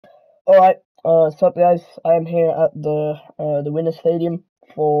Alright, what's up guys? I am here at the Winner Stadium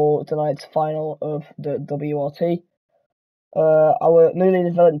for tonight's final of the WRT. Our newly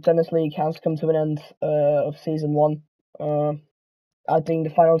developed tennis league has come to an end of season 1. I think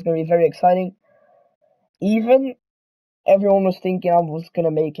the final is going to be very exciting. Even everyone was thinking I was going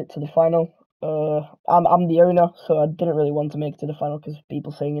to make it to the final. I'm the owner, so I didn't really want to make it to the final because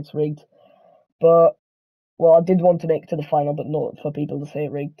people saying it's rigged. But well, I did want to make it to the final, but not for people to say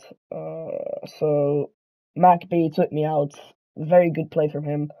it rigged. So Mac B took me out. Very good play from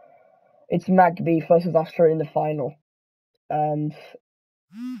him. It's Mac B versus Astro in the final, and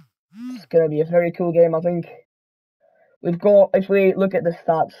it's gonna be a very cool game. I think we've got. If we look at the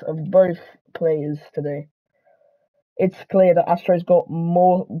stats of both players today, it's clear that Astro's got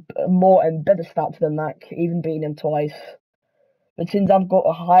more and better stats than Mac, even beating him twice. But since I've got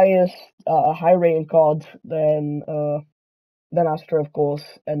a high rating card than Astro, of course,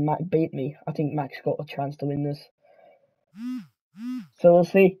 and Mac beat me, I think Mac's got a chance to win this. So we'll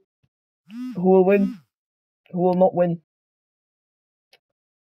see who will win, who will not win.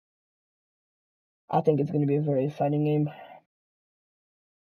 I think it's going to be a very exciting game.